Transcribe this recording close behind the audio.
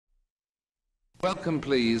Welcome,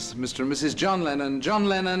 please, Mr. and Mrs. John Lennon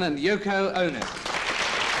and Yoko Ono.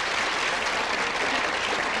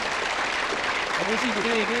 This is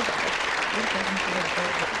David.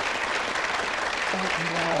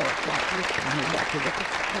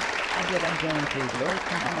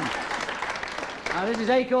 Now, this is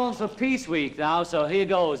Acorns for Peace Week now, so here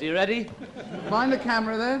goes. You ready? Mind the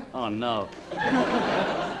camera there. Oh, no.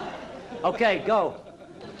 Okay, go.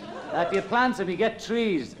 If you plant them, you get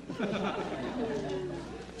trees.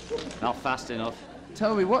 Not fast enough.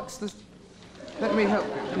 Tell me, what's the... Let me help.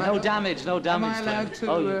 No damage, no damage. Am I allowed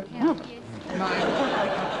to... Am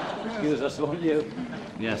I... Excuse us, won't you?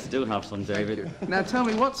 Yes, do have some, David. Now tell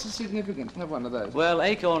me, what's the significance of one of those? Well,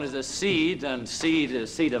 acorn is a seed, and seed is a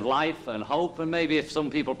seed of life and hope, and maybe if some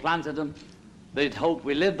people planted them, they'd hope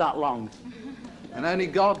we live that long. And only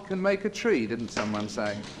God can make a tree, didn't someone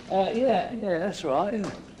say? Yeah, that's right. Yeah.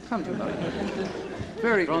 Come to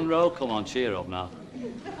Very Front row, come on, cheer up now.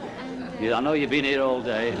 I know you've been here all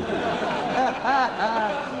day.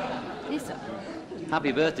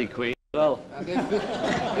 Happy birthday, Queen. Well, and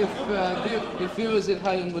if viewers at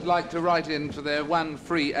home would like to write in for their one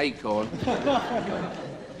free acorn,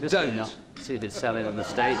 don't. See if it's selling in the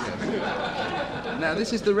States. Now,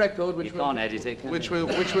 this is the record which you can't edit it, can which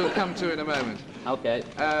we'll come to in a moment. Okay.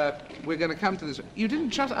 We're going to come to this. You didn't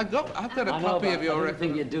trust. I've got a copy of your record. I didn't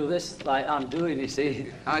think you'd do this like I'm doing. You see,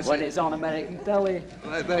 when it's on American telly.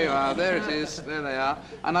 There you are. There it is. There they are.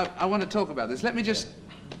 And I want to talk about this. Let me just,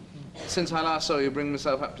 since I last saw you, bring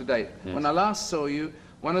myself up to date. Yes. When I last saw you,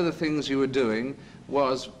 one of the things you were doing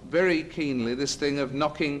was very keenly this thing of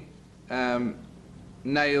knocking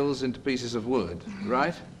nails into pieces of wood,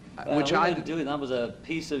 right? Which I didn't do. That was a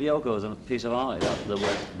piece of Yoko's and a piece of art that was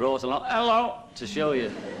brought along. Hello, to show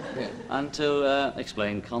you, and to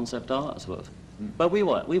explain concept art, I suppose. But we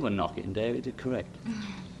were knocking, David. Correct.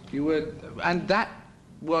 You were, and that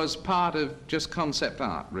was part of just concept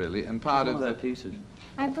art, really, and part of their pieces.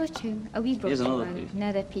 I brought you. We brought you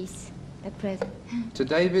another piece, a present. To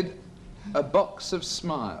David, a box of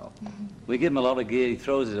Smile. We give him a lot of gear. He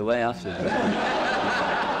throws it away after.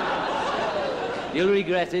 You'll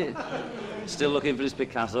regret it. Still looking for his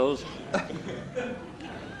Picassos.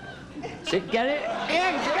 Sit, get it?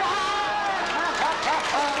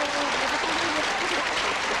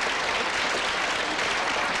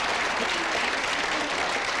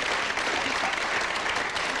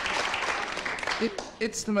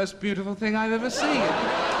 It's the most beautiful thing I've ever seen.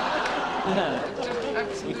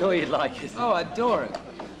 You thought you'd like it. Oh, I adore it.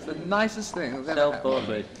 It's the nicest thing I've ever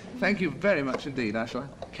Self-portrait. Thank you very much indeed. I shall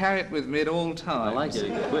carry it with me at all times. I like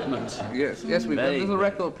your equipment. Yes, we've got a little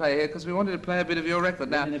record player here because we wanted to play a bit of your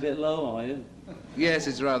record. Now, a bit low, are you? Yes,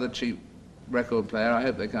 it's a rather cheap record player. I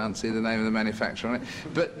hope they can't see the name of the manufacturer on it.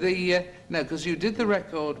 But no, because you did the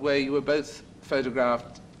record where you were both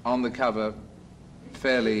photographed on the cover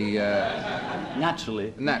fairly...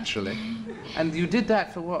 Naturally. Naturally. And you did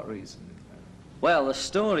that for what reason? Well, the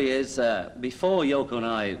story is, before Yoko and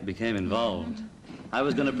I became involved, I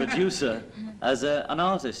was going to produce her as an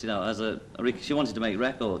artist, you know, she wanted to make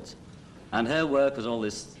records. And her work was all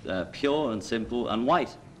this pure and simple and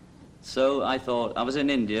white. So I thought, I was in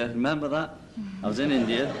India, remember that? I was in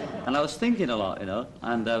India, and I was thinking a lot, you know,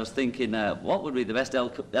 and I was thinking, what would be the best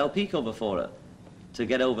LP cover for her to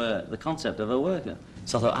get over the concept of her work?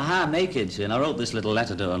 So I thought, naked, and I wrote this little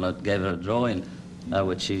letter to her, and I gave her a drawing,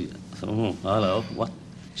 which she thought, oh, hello, what?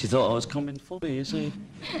 She thought I was coming fully, you see.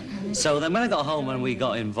 So then when I got home and we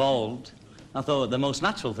got involved, I thought the most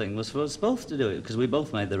natural thing was for us both to do it, because we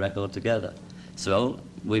both made the record together. So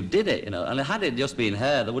we did it, you know, and had it just been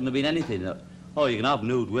her, there wouldn't have been anything. You know, oh, you can have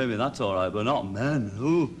nude women, that's all right, but not men,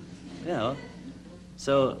 ooh. You know.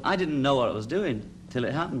 So I didn't know what I was doing till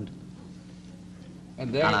it happened.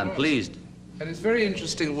 And I'm pleased. And it's very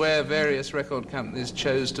interesting where various record companies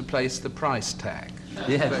chose to place the price tag.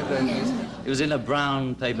 Yeah. It was in a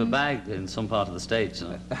brown paper bag in some part of the States. You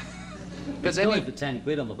know. It's going for 10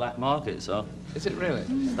 quid on the black market, so... Is it really?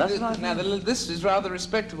 That's right. Now, this is rather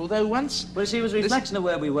respectable, though once... Well, see, it was a reflection of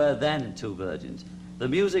where we were then in Two Virgins. The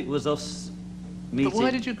music was us meeting... But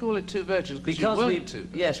why did you call it Two Virgins? Because we...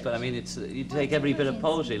 Yes, but I mean, it's you take every bit of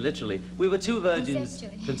poetry, literally. We were two virgins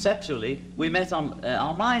conceptually. We met on...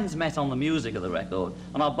 our minds met on the music of the record,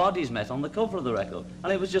 and our bodies met on the cover of the record.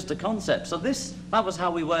 And it was just a concept. So that was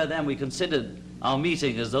how we were then. We considered our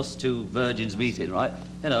meeting as us two virgins meeting, right?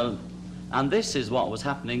 You know... And this is what was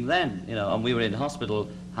happening then, you know, and we were in hospital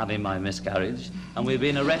having my miscarriage, and we'd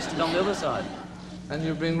been arrested on the other side. And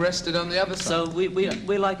you're being rested on the other side. So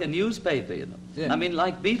we're like a newspaper, you know. Yeah. I mean,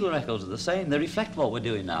 like Beatle records are the same. They reflect what we're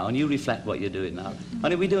doing now, and you reflect what you're doing now.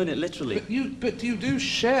 And we're doing it literally. But you do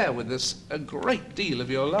share with us a great deal of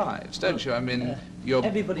your lives, don't you? I mean,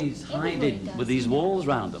 everybody's hiding with these walls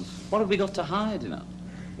round them. What have we got to hide, you know?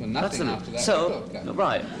 Well, nothing after that. So,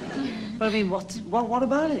 right. But I mean, what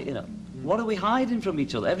about it, you know? What are we hiding from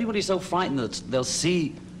each other? Everybody's so frightened that they'll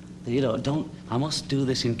see, you know, I must do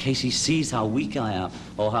this in case he sees how weak I am,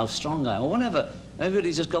 or how strong I am, or whatever.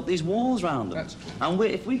 Everybody's just got these walls round them. And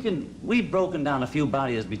we've broken down a few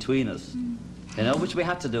barriers between us, you know, which we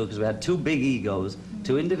had to do because we had two big egos,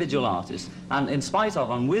 two individual artists, and in spite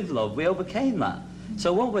of and with love, we overcame that.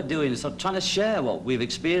 So what we're doing is sort of trying to share what we've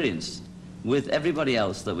experienced with everybody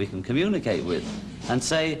else that we can communicate with, and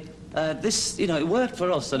say, this, you know, it worked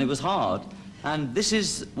for us and it was hard, and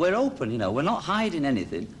we're open, you know, we're not hiding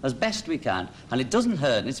anything as best we can, and it doesn't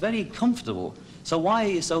hurt, and it's very comfortable. So why are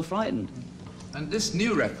you so frightened? And this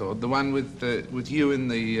new record, the one with you in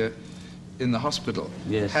the hospital,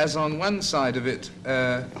 yes, has on one side of it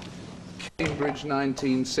Cambridge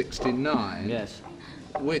 1969. Yes.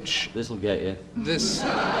 Which this'll get you. This,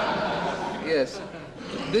 yes,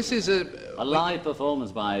 this is a live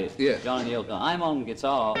performance by John and Yoko. I'm on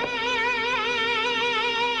guitar. I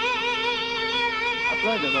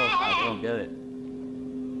played the note, I don't get it.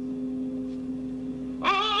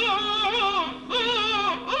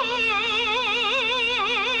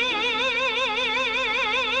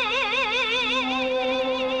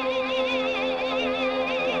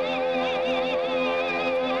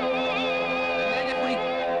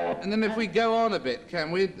 And then if we go on a bit,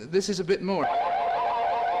 can we? This is a bit more.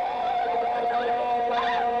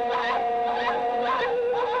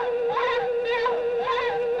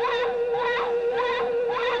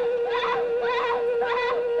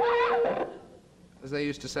 As they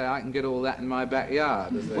used to say, I can get all that in my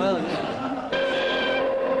backyard. Well, yeah.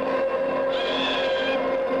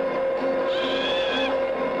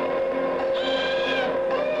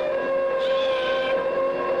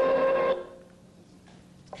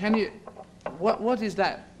 Can you, what is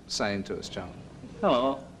that saying to us, John?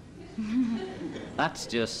 Hello. That's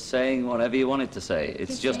just saying whatever you want it to say.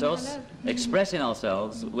 It's just us expressing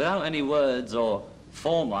ourselves without any words or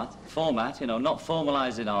format, you know, not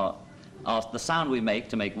formalizing the sound we make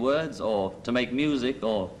to make words or to make music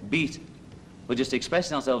or beat. We're just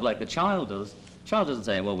expressing ourselves like a child does. A child doesn't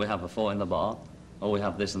say, well, we have a 4 in the bar, or we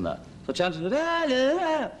have this and that. So a child just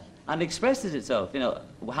goes, and expresses itself, you know,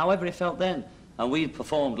 however it felt then. And we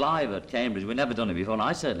performed live at Cambridge. We'd never done it before, and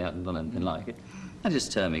I certainly hadn't done anything like it. I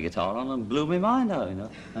just turned my guitar on and blew my mind out, you know.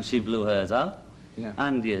 And she blew hers out. Yeah.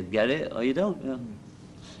 And you get it or you don't, you know.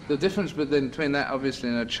 The difference between that, obviously,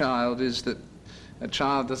 and a child is that a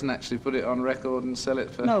child doesn't actually put it on record and sell it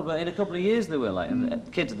for... No, but in a couple of years they will, like,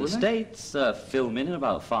 kids at the States filming in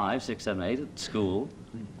about 5, 6, 7, 8 at school.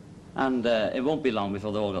 And it won't be long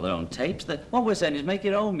before they've all got their own tapes. What we're saying is make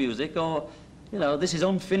your own music, or... You know, this is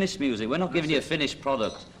unfinished music. We're not giving you a finished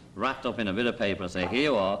product wrapped up in a bit of paper and say, here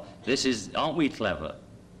you are, aren't we clever?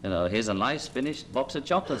 You know, here's a nice finished box of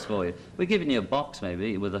chocolates for you. We're giving you a box,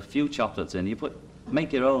 maybe, with a few chocolates in.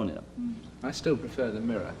 Make your own, you know. I still prefer the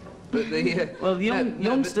mirror. But the, well,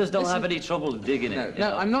 youngsters don't have any trouble digging it.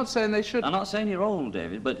 No, I'm not saying they should. I'm not saying you're old,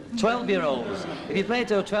 David, but 12-year-olds, if you play it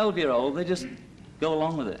to a 12-year-old, they just go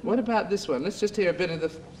along with it. What about this one? Let's just hear a bit of the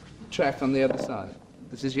track on the other side.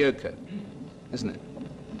 This is Yoko, isn't it?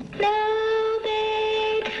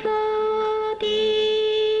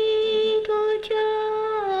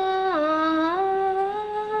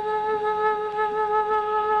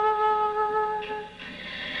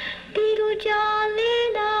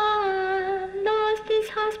 Lost this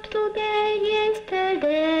hospital bed yesterday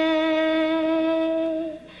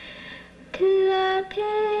to a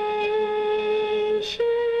patient.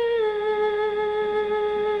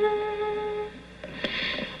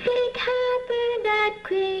 It happened at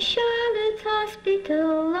Queen Charlotte's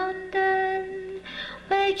Hospital, London,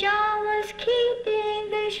 where John was keeping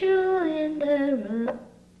visual in the room.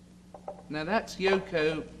 Now that's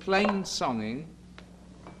Yoko plain songing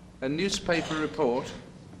a newspaper report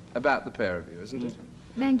about the pair of you, isn't it?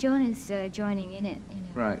 Then John is joining in it. You know.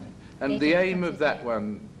 Right. And the aim of that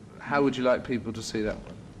one, how would you like people to see that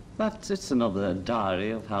one? It's another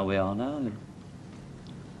diary of how we are now.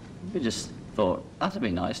 We just thought that'd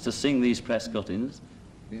be nice to sing these press cuttings,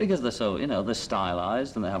 because they're so, you know, they're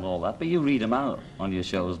stylized and they have all that, but you read them out on your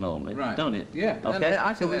shows normally, don't you? Yeah, okay.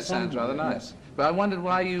 I think that sounds rather nice. But I wondered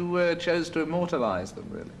why you chose to immortalize them,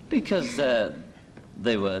 really. Because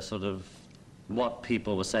they were sort of what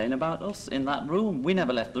people were saying about us in that room. We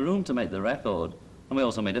never left the room to make the record, and we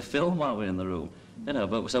also made a film while we were in the room. You know,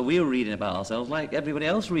 but so we were reading about ourselves like everybody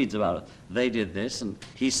else reads about it. They did this, and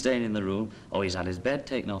he's staying in the room. Oh, he's had his bed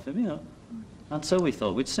taken off him, you know. And so we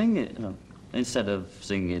thought we'd sing it, you know, instead of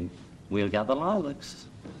singing "We'll Gather Lilacs."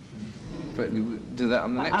 But you do that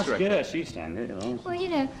on the next record. Ask her, she sang it, you know. Well, you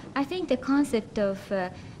know, I think the concept of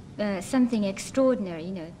something extraordinary,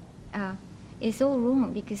 you know, is all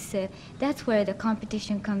wrong, because that's where the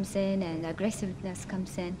competition comes in and aggressiveness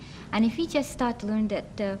comes in. And if we just start to learn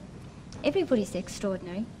that everybody's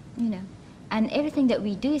extraordinary, you know, and everything that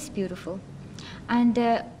we do is beautiful, and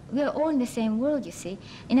we're all in the same world, you see.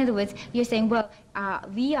 In other words, you're saying, well,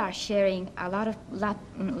 we are sharing a lot of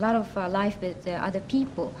life with other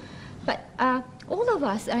people, but all of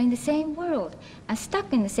us are in the same world, and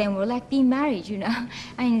stuck in the same world, like being married, you know,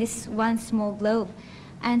 in this one small globe.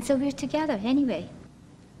 And so we're together anyway.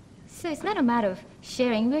 So it's not a matter of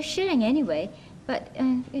sharing. We're sharing anyway, but,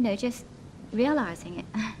 you know, just realizing it.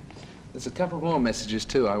 There's a couple more messages,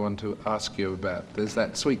 too, I want to ask you about. There's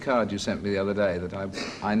that sweet card you sent me the other day that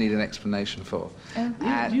I need an explanation for.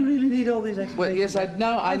 Do you really need all these explanations? Well, yes, I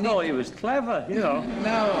thought he was clever, you know.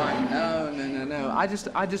 No. I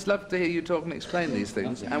just love to hear you talk and explain these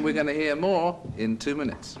things, and we're going to hear more in 2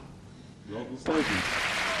 minutes.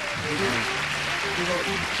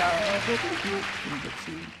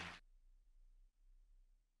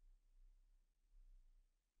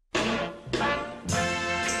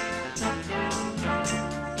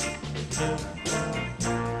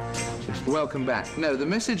 Welcome back. No, the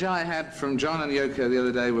message I had from John and Yoko the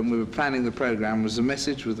other day when we were planning the program was a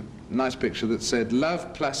message with a nice picture that said,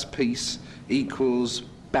 love plus peace equals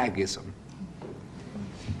bagism.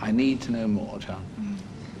 I need to know more, John.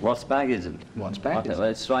 What's bagism? What's bagism? Okay, well,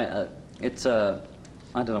 it's right. It's a,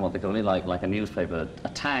 I don't know what they call it, like a newspaper, a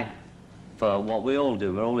tag for what we all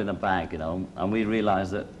do. We're all in a bag, you know, and we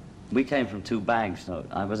realised that we came from 2 bags. So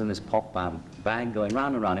I was in this pop bag going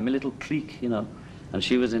round and round in my little clique, you know, and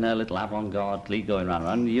she was in her little avant-garde clique going round and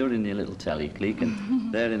round, and you're in your little telly clique,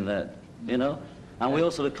 and they're in the, you know, and we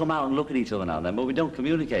all sort of come out and look at each other now and then, but we don't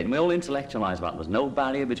communicate, and we all intellectualise about it. There's no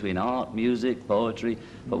barrier between art, music, poetry,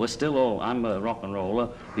 but we're still all, I'm a rock and roller,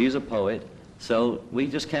 he's a poet, so we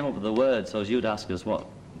just came up with the word, so as you'd ask us what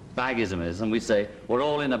bagism is, and we'd say, we're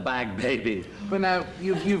all in a bag, baby. But now,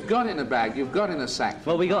 you've got in a bag, you've got in a sack.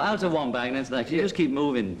 Well, we got out of one bag and into the next. You just keep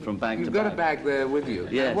moving from bag to bag. You've got a bag there with you.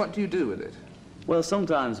 Yes. Now, what do you do with it? Well,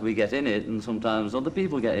 sometimes we get in it, and sometimes other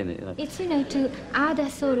people get in it. You know. It's, you know, to add a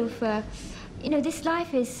sort of, you know, this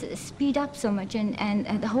life is speed up so much,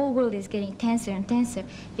 and the whole world is getting tenser and tenser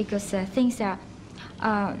because things are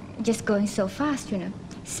just going so fast, you know.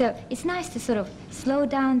 So it's nice to sort of slow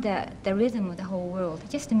down the rhythm of the whole world,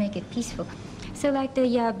 just to make it peaceful. So like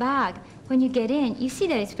the bag, when you get in, you see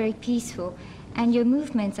that it's very peaceful, and your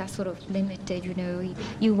movements are sort of limited, you know.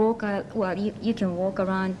 You walk, well, you can walk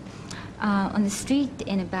around on the street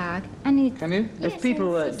in a bag, and can you? Yes, if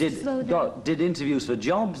people did interviews for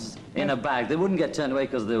jobs in a bag, they wouldn't get turned away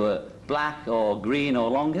because they were black or green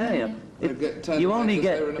or long hair. You only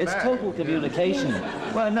get, it's total communication.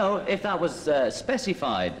 Well, no, if that was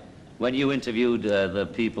specified when you interviewed the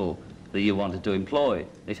people that you wanted to employ,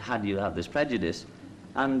 if you have this prejudice,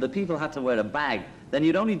 and the people had to wear a bag, then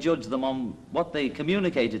you'd only judge them on what they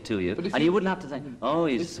communicated to you, and you wouldn't have to think, oh,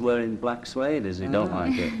 he's wearing black suede, is he? Don't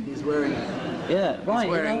like it. He's wearing... Yeah, right.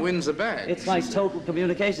 He's wearing Windsor bags. It's like total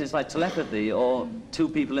communication. It's like telepathy, or 2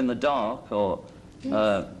 people in the dark, or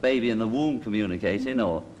baby in the womb communicating,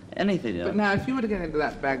 or anything. You know. But now, if you were to get into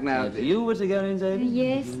that bag now... If you were to get in, David?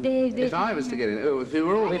 Yes, If I was to get in, if we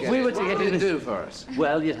were all to get in, what would it do for us?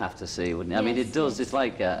 Well, you'd have to see, wouldn't you? I mean, it does. Yes. It's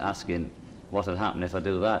like asking what would happen if I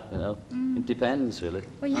do that, you know. It depends, really.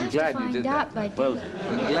 Well, you have to find out by Well,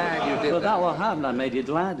 I'm glad you did well, that. that will happen. I made you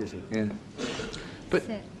glad, is it? Yeah.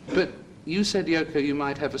 But you said, Yoko, you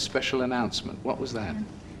might have a special announcement. What was that?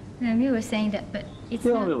 No, we were saying that, but it's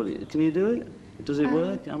Yeah, not... really. Can you do it? Does it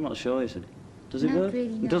work? I'm not sure, is it? Does it Not work? really,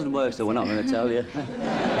 It no. doesn't work, so we're not going to tell you.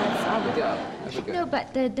 Have a go. Have a go. No,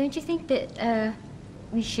 but don't you think that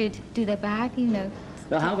we should do the bag, you know?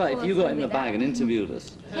 Well, how about if you got in the bag and interviewed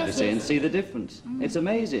us, you see, and see the difference? It's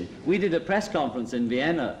amazing. We did a press conference in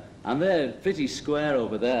Vienna, and they're pretty square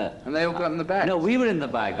over there. And they all got in the bag? No, we were in the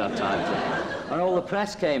bag that time, too. And all the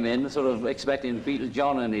press came in, sort of expecting Beatles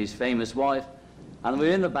John and his famous wife, and we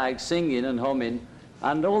were in the bag singing and humming,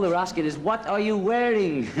 and all they were asking is, what are you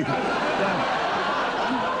wearing? It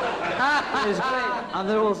was great. And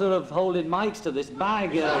they're all sort of holding mics to this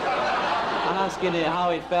bag, and asking it how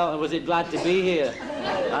it felt, and was it glad to be here?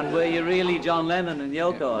 And were you really John Lennon and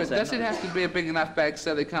Yoko? But does it have to be a big enough bag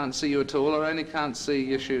so they can't see you at all, or only can't see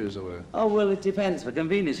your shoes? Or? Oh, well, it depends. For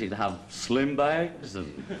convenience, you can have slim bags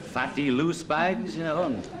and fatty, loose bags, you know.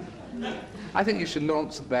 And I think you should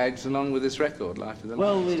launch the bags along with this record, Life of the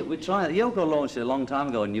well, Light. we tried. Yoko launched it a long time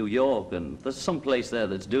ago in New York, and there's some place there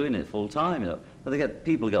that's doing it full time, you know. But they get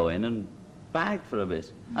people go in and bag for a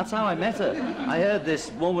bit. That's how I met her. I heard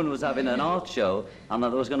this woman was having an art show, and that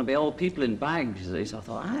there was going to be all people in bags. So I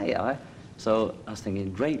thought, aye. So I was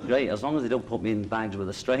thinking, great, as long as they don't put me in bags with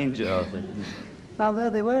a stranger. I think. Well, there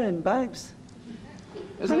they were in bags.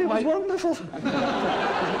 And it was wonderful.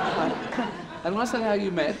 And was that how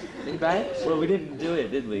you met, in bags? Well, we didn't do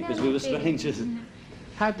it, did we? Because we were strangers.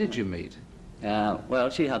 How did you meet? Well,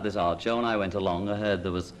 she had this art show, and I went along. I heard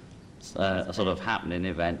there was a sort of happening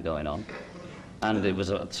event going on. And it was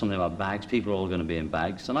something about bags. People are all going to be in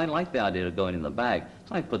bags. And I liked the idea of going in the bag. It's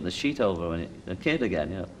like putting the sheet over when you're a kid again,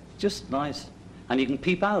 you know. Just nice. And you can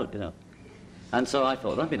peep out, you know. And so I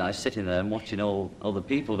thought, that'd be nice, sitting there and watching all other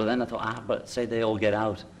people. But then I thought, but say they all get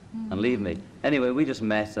out and leave me. Anyway, we just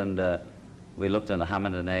met, and we looked at a hammer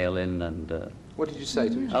and a nail in, and... what did you say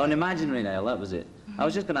to each other? Oh, an imaginary nail, that was it. I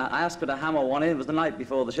asked her to hammer one in. It was the night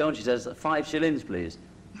before the show, and she says, 5 shillings, please.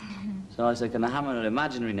 So I said, can I hammer an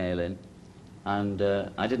imaginary nail in? And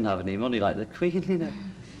I didn't have any money like the Queen, you know.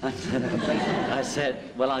 And I said,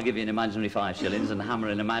 well, I'll give you an imaginary 5 shillings and hammer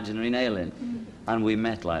an imaginary nail in. And we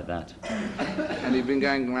met like that. And you've been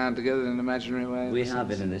going around together in an imaginary way? We have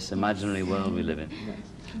been in this imaginary world we live in.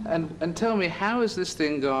 And tell me, how has this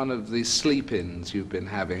thing gone of these sleep-ins you've been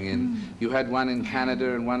having in? You had one in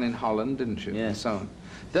Canada and one in Holland, didn't you? Yes. And so on.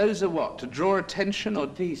 Those are what, to draw attention or...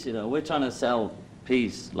 Peace, you know, we're trying to sell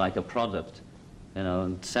peace like a product. You know,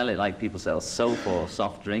 and sell it like people sell soap or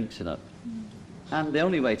soft drinks, you know. And the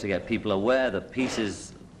only way to get people aware that peace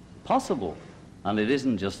is possible, and it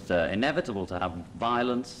isn't just inevitable to have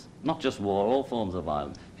violence, not just war, all forms of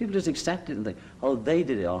violence. People just accept it and think, oh, they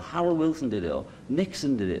did it, or Harold Wilson did it, or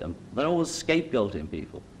Nixon did it, and they're always scapegoating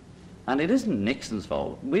people. And it isn't Nixon's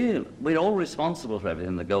fault. We're all responsible for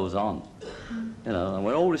everything that goes on, you know, and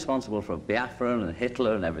we're all responsible for Biafra and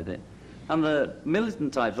Hitler and everything. And the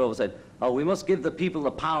militant types always said, oh, we must give the people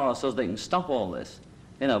the power so they can stop all this.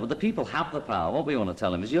 You know, but the people have the power. What we want to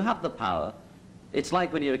tell them is you have the power. It's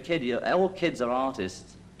like when you're a kid, all kids are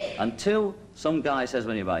artists until some guy says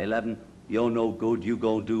when you're about 11, you're no good, you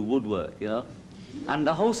go do woodwork, you know. And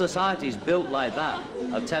the whole society is built like that,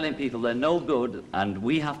 of telling people they're no good and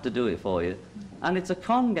we have to do it for you. And it's a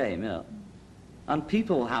con game, you know. And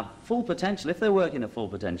people have full potential. If they're working at full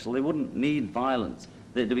potential, they wouldn't need violence.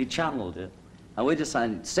 They'd be channeled, you know. And we're just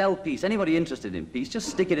saying, sell peace. Anybody interested in peace, just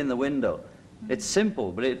stick it in the window. It's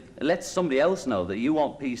simple, but it lets somebody else know that you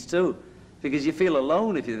want peace too. Because you feel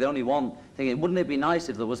alone if you're the only one thinking, wouldn't it be nice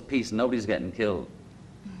if there was peace and nobody's getting killed?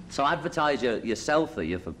 So advertise yourself that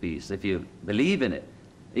you're for peace, if you believe in it.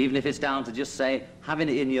 Even if it's down to just say, having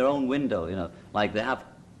it in your own window, you know, like they have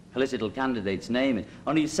political candidates name it.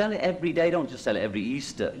 Only you sell it every day, don't just sell it every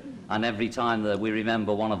Easter and every time that we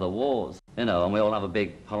remember one of the wars. You know, and we all have a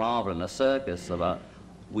big palaver and a circus about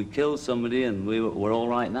we killed somebody and we're all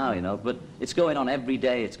right now, you know. But it's going on every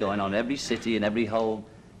day. It's going on in every city and every home.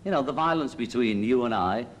 You know, the violence between you and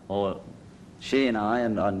I, or she and I,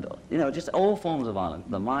 and you know, just all forms of violence,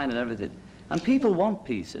 the mine and everything. And people want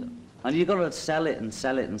peace, you know. And you've got to sell it and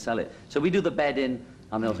sell it and sell it. So we do the bed in,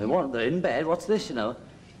 and they'll say, what, they're in bed, what's this, you know?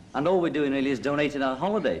 And all we're doing really is donating our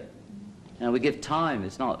holiday. You know, we give time,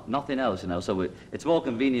 it's nothing else, you know, so it's more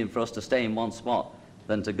convenient for us to stay in one spot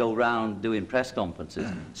than to go round doing press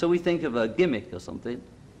conferences. So we think of a gimmick or something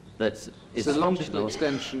that's it's a logical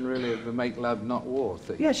extension, really, of the make love, not war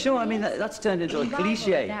thing. Yeah, sure, I mean, that's turned into a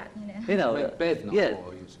cliche. That, you know, make bed, not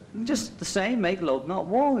war, you say. Just the same, make love, not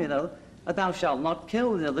war, you know. Thou shalt not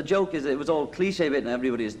kill, you know, the joke is it was all cliche bit and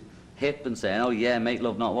everybody's hip and saying, oh yeah, make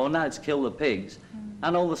love, not war. Now it's kill the pigs.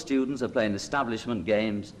 And all the students are playing establishment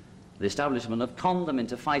games, the establishment have conned them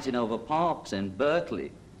into fighting over parks in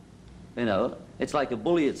Berkeley. You know, it's like a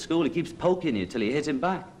bully at school, he keeps poking you till you hit him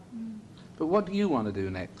back. But what do you want to do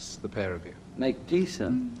next, the pair of you? Make peace,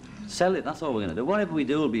 sell it, that's all we're going to do. Whatever we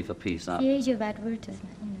do will be for peace. The age of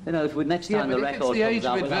advertisement. You know, if we next time the record comes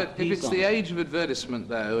out, we'll have peace if it's the age of advertisement,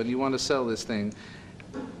 though, and you want to sell this thing,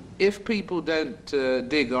 if people don't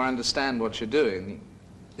dig or understand what you're doing,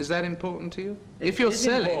 is that important to you? If you're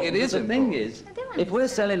selling, it is important. The thing is, if we're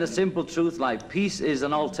selling a simple truth like peace is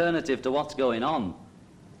an alternative to what's going on,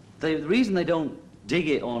 the reason they don't dig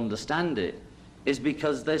it or understand it is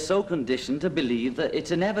because they're so conditioned to believe that it's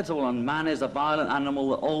inevitable and man is a violent animal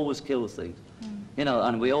that always kills things. You know,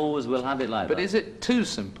 and we always will have it like that. But is it too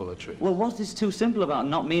simple a trick? Well, what is too simple about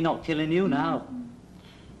not killing you now?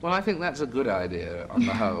 Well, I think that's a good idea on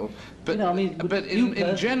the whole. But, You know, I mean, but you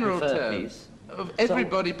in general prefer terms, peace.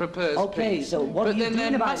 everybody prefers Okay, peace. so what are you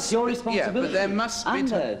doing about it? It's your responsibility. Yeah, but there must be...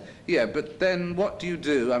 And yeah, but then what do you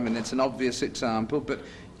do? I mean, it's an obvious example, but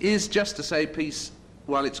is just to say peace...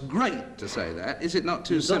 Well, it's great to say that. Is it not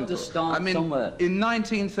too simple? You've got to start I mean, somewhere. in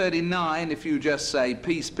 1939, if you just say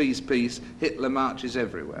peace, peace, peace, Hitler marches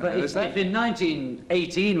everywhere. But if in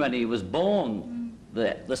 1918, when he was born,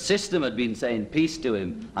 the system had been saying peace to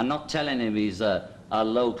him and not telling him he's a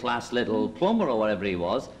low-class little plumber or whatever he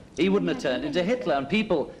was, he wouldn't have turned into Hitler. And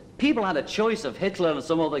people had a choice of Hitler and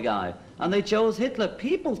some other guy, and they chose Hitler.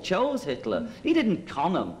 People chose Hitler. He didn't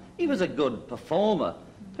con them. He was a good performer.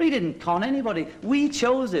 But he didn't con anybody. We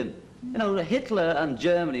chose him. You know, Hitler and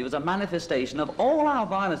Germany was a manifestation of all our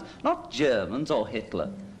violence, not Germans or Hitler.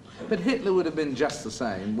 But Hitler would have been just the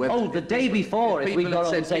same. Oh, the day before, if we people got had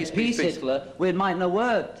up and said said, peace, peace, peace, Hitler, it mightn't have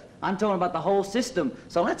worked. I'm talking about the whole system.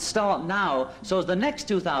 So let's start now, so as the next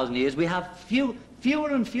 2,000 years, we have fewer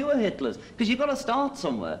and fewer Hitlers, because you've got to start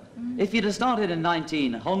somewhere. If you'd have started in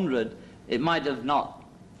 1900, it might have not.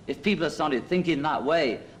 If people had started thinking that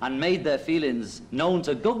way and made their feelings known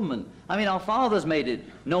to government. I mean, our fathers made it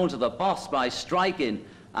known to the boss by striking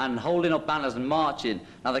and holding up banners and marching.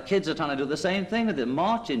 Now the kids are trying to do the same thing with the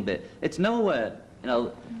marching bit. It's nowhere, you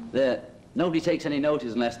know, nobody takes any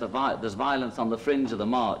notice unless there's violence on the fringe of the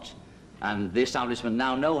march. And the establishment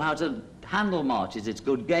now know how to handle marches. It's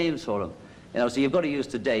good games for them. You know, so you've got to use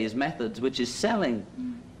today's methods, which is selling.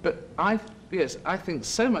 But yes, I think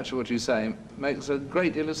so much of what you say makes a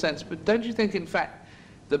great deal of sense. But don't you think, in fact,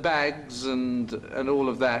 the bags and all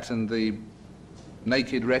of that and the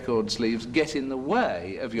naked record sleeves get in the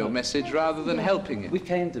way of your message rather than helping it? We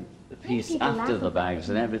came to peace after the bags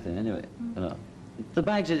and everything, anyway. You know. The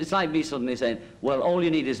bags, it's like me suddenly saying, well, all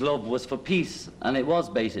you need is love was for peace, and it was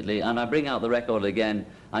basically, and I bring out the record again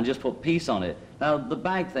and just put peace on it. Now, the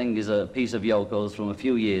bag thing is a piece of Yoko's from a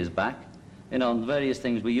few years back. You know, various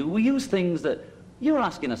things we use things that you're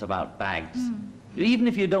asking us about bags. Even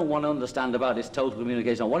if you don't want to understand about its total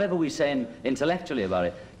communication or whatever we're saying intellectually about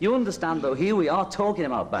it, you understand, though, here we are talking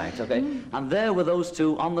about bags, okay? And there were those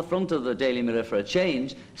two on the front of the Daily Mirror for a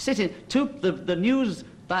change, sitting, the news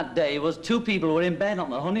that day was two people who were in bed on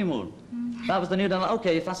the honeymoon. That was the news.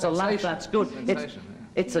 Okay, if that's a laugh, that's good.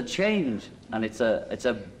 It's a change, and it's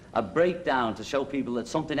a breakdown to show people that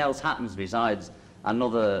something else happens besides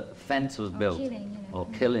another fence was built. Or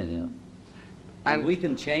killing, you know. And we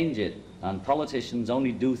can change it, and politicians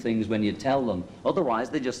only do things when you tell them.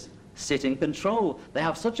 Otherwise, they just sit in control. They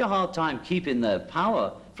have such a hard time keeping their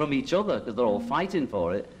power from each other because they're all fighting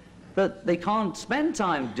for it, that they can't spend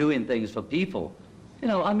time doing things for people. You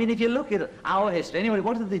know, I mean, if you look at our history, anyway,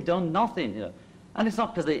 what have they done? Nothing, you know. And it's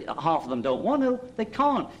not because half of them don't want to, they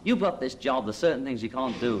can't. You've got this job, there's certain things you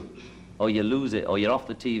can't do, or you lose it, or you're off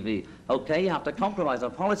the TV. Okay, you have to compromise. Our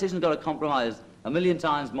politicians got to compromise a million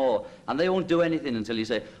times more, and they won't do anything until you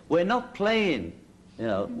say, we're not playing, you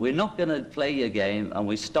know, we're not going to play your game, and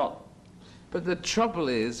we stop. But the trouble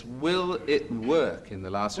is, will it work in the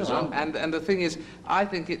last resort? And the thing is, I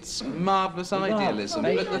think it's marvellous idealism.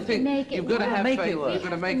 But the thing, you've got to have faith. You've got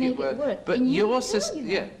to make it work. But your system,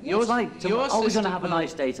 yours like, are we going to have a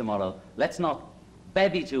nice day tomorrow? Let's not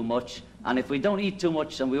bevy too much, and if we don't eat too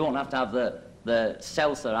much, then we won't have to have the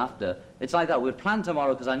seltzer after. It's like that. We'll plan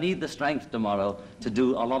tomorrow because I need the strength tomorrow to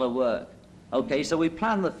do a lot of work. Okay, so we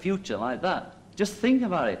plan the future like that. Just think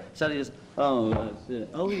about it. So you just,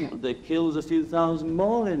 they killed a few thousand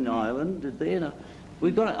more in Ireland, did they? You know,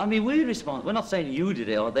 we've got to, I mean, we respond. We're not saying you did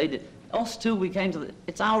it or they did. Us too, we came to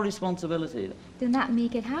it's our responsibility. Do not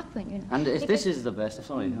make it happen, you know. And if this is the best,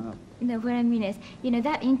 sorry. You know, what I mean is, you know,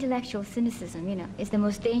 that intellectual cynicism, you know, is the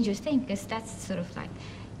most dangerous thing because that's sort of like,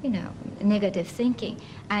 you know, negative thinking.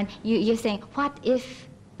 And you're saying, what if?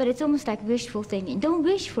 But it's almost like wishful thinking. Don't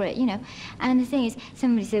wish for it, you know. And the thing is,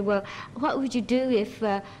 somebody said, well, what would you do if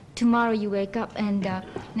tomorrow you wake up and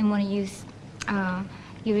you want to use,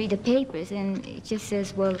 you read the papers and it just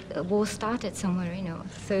says, well, a war started somewhere, you know,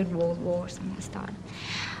 Third World War, something started.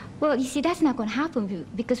 Well, you see, that's not going to happen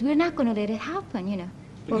because we're not going to let it happen, you know.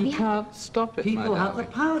 But well, you can't stop it, people have the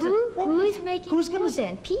power to... Who is making war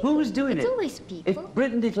then? People. Who's doing it? It's always people. If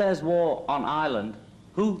Britain declares war on Ireland,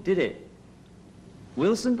 who did it?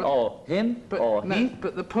 Wilson or him or he?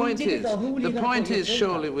 But the point is,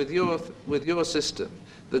 surely with your system,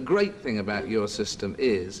 the great thing about your system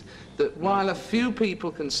is that while a few people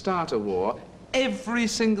can start a war, every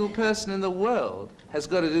single person in the world has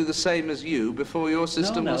got to do the same as you before your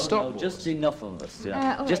system will stop. No, just enough of us. You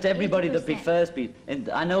know. Oh, just right, everybody that 80%. prefers people. And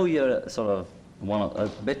I know you're sort of a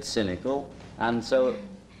bit cynical, and so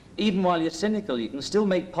even while you're cynical, you can still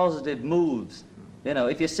make positive moves. You know,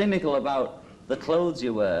 if you're cynical about the clothes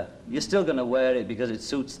you wear, you're still going to wear it because it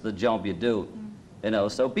suits the job you do. You know,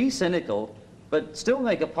 so be cynical, but still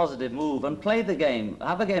make a positive move and play the game.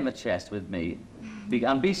 Have a game of chess with me,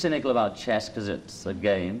 and be cynical about chess because it's a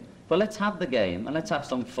game. But let's have the game, and let's have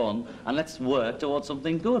some fun, and let's work towards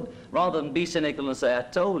something good, rather than be cynical and say, I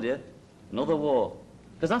told you, another war.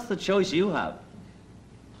 Because that's the choice you have.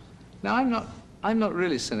 Now, I'm not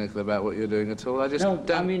really cynical about what you're doing at all. I just don't...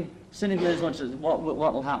 I mean, cynical as much as what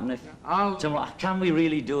will happen if... tomorrow, can we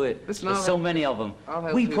really do it? Listen, There's so many of them. I'll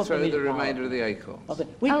help you throw the remainder of the acorns.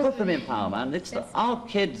 We put them in power, man. Our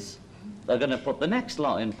kids are going to put the next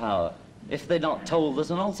lot in power if they're not told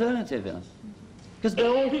there's an alternative, you know. Because they're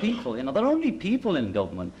all people, you know. They're only people in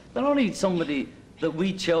government. They're only somebody that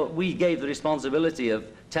we gave the responsibility of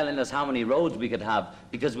telling us how many roads we could have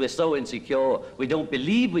because we're so insecure. We don't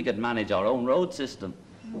believe we could manage our own road system.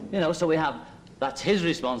 You know, so that's his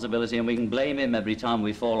responsibility, and we can blame him every time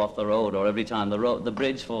we fall off the road or every time the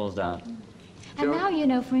bridge falls down. And now, you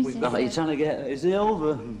know, for instance... Are you trying to get... Is it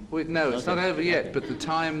over? No, it's not over yet, but the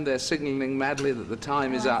time, they're signalling madly that the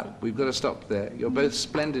time is up. We've got to stop there. You're both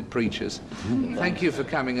splendid preachers. Thank you for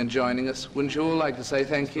coming and joining us. Wouldn't you all like to say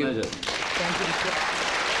thank you? Pleasure. Thank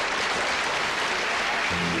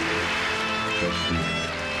you.